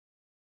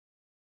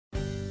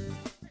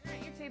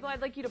table,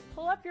 I'd like you to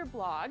pull up your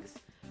blogs.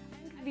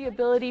 The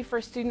ability for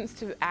students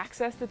to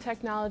access the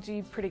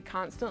technology pretty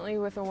constantly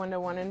with a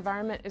one-to-one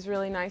environment is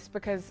really nice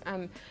because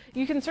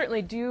you can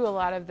certainly do a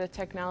lot of the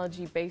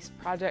technology-based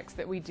projects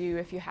that we do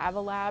if you have a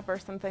lab or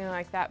something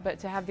like that, but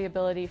to have the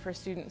ability for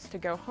students to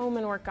go home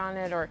and work on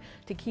it or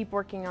to keep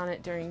working on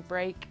it during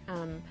break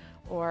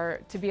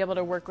or to be able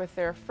to work with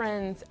their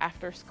friends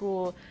after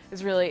school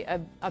is really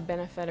a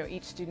benefit of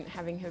each student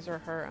having his or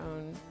her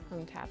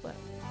own tablet.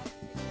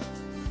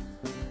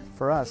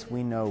 For us,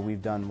 we know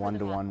we've done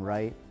one-to-one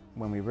right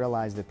when we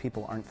realize that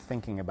people aren't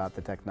thinking about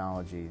the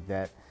technology,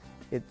 that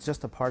it's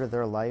just a part of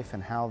their life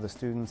and how the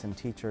students and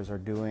teachers are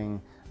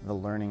doing the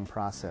learning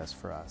process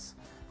for us.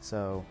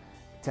 So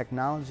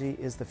technology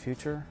is the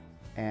future,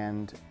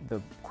 and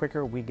the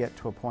quicker we get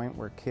to a point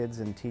where kids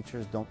and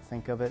teachers don't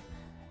think of it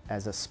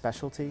as a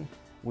specialty,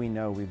 we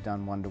know we've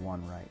done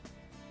one-to-one right.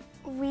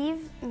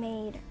 We've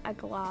made a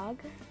glog.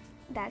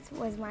 That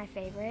was my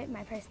favorite,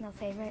 my personal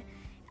favorite.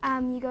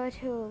 You go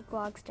to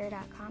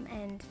glogster.com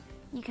and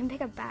you can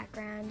pick a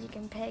background, you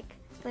can pick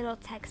little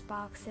text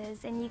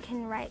boxes, and you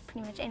can write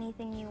pretty much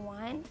anything you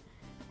want.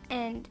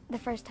 And the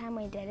first time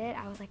we did it,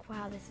 I was like,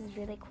 wow, this is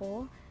really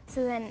cool.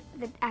 So then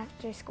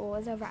after school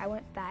was over, I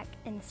went back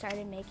and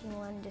started making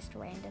one just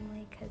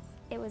randomly because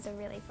it was a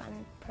really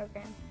fun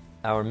program.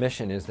 Our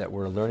mission is that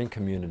we're a learning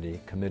community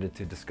committed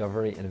to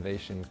discovery,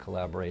 innovation,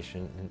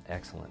 collaboration, and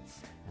excellence.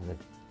 And the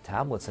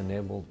tablets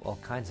enable all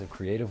kinds of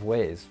creative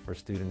ways for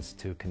students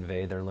to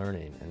convey their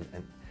learning.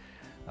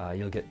 And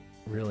you'll get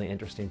really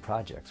interesting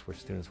projects where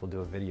students will do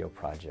a video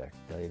project.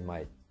 They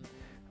might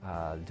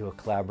do a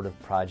collaborative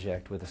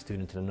project with a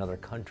student in another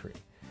country.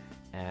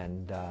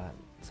 And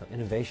so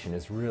innovation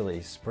is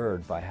really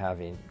spurred by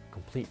having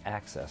complete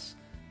access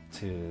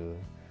to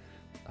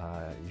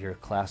your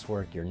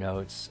classwork, your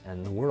notes,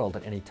 and the world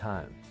at any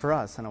time. For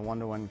us, in a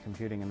one-to-one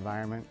computing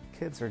environment,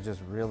 kids are just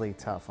really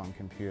tough on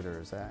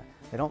computers.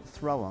 They don't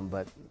throw them,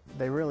 but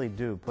they really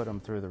do put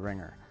them through the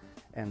ringer.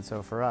 And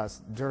so for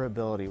us,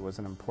 durability was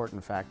an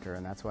important factor,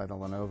 and that's why the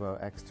Lenovo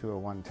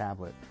X201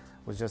 tablet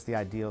was just the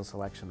ideal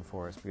selection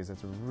for us, because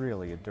it's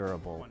really a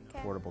durable,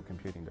 portable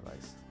computing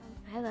device.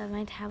 I love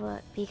my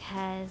tablet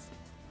because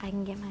I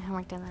can get my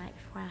homework done the night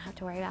before. I don't have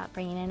to worry about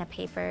bringing in a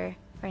paper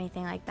or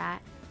anything like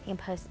that. I can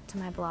post it to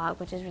my blog,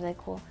 which is really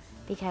cool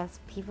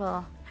because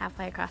people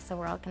halfway across the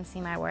world can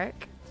see my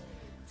work.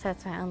 So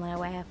it's my only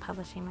way of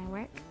publishing my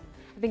work.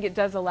 I think it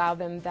does allow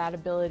them that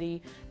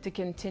ability to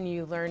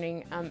continue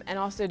learning and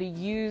also to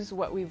use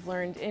what we've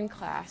learned in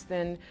class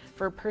then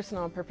for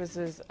personal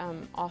purposes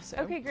also.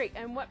 Okay, great.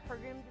 And what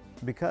program?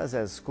 Because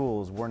as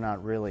schools, we're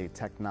not really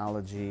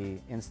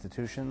technology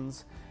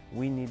institutions,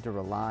 we need to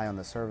rely on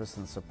the service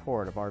and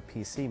support of our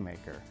PC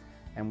maker.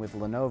 And with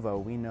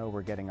Lenovo, we know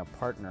we're getting a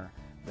partner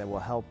that will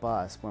help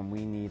us when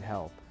we need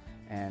help.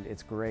 And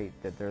it's great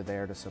that they're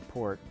there to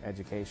support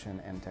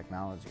education and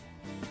technology.